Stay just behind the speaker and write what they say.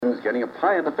getting a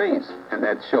pie in the face. And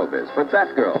that's showbiz. But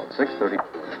that girl, 6:30.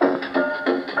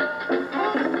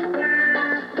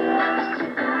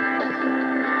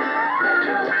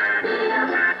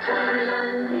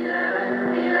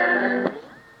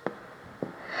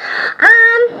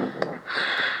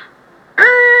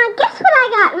 Guess what I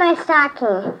got in my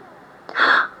stocking?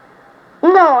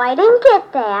 No, I didn't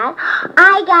get that.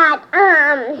 I got,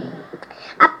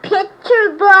 a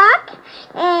picture book,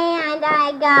 and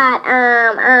I got,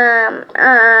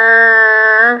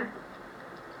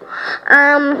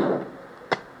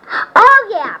 oh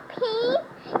yeah, paint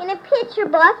and a picture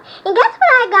book. And guess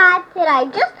what I got that I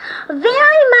just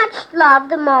very much love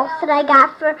the most that I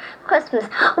got for Christmas?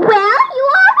 Well, you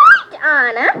are right,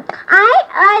 Anna.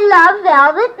 I love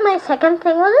velvet. My second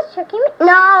thing was a tricky Mickey.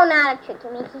 No, not a tricky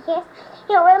Mickey case.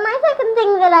 You know, my second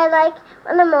thing that I like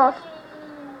the most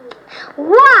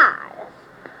was,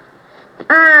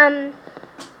 I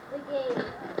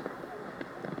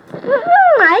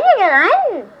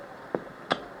didn't.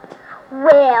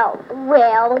 Well.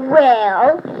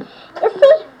 You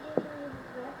see?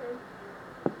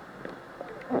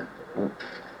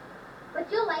 But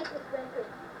you'll like this record.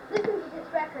 Listen to this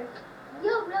record.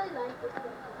 You'll really like this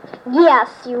record. Yes,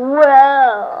 you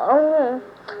will.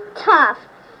 Tough.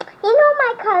 You know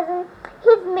my cousin?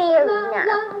 He's married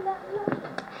now.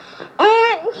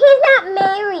 And he's not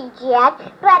married yet,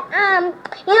 but,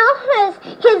 you know,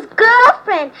 his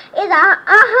girlfriend is a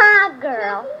hot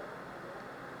girl.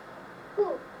 Who?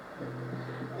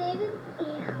 David?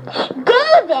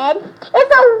 David is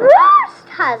the worst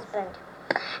husband.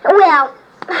 Well,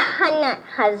 not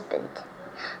husband.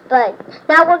 But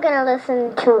now we're going to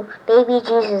listen to Baby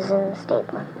Jesus in the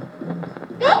Stable.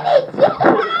 Baby Jesus!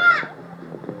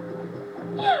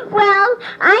 Well,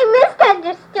 I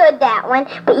misunderstood that one,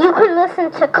 but you can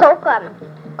listen to Coconut.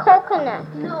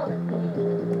 No,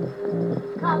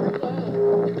 it's called the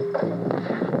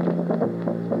game.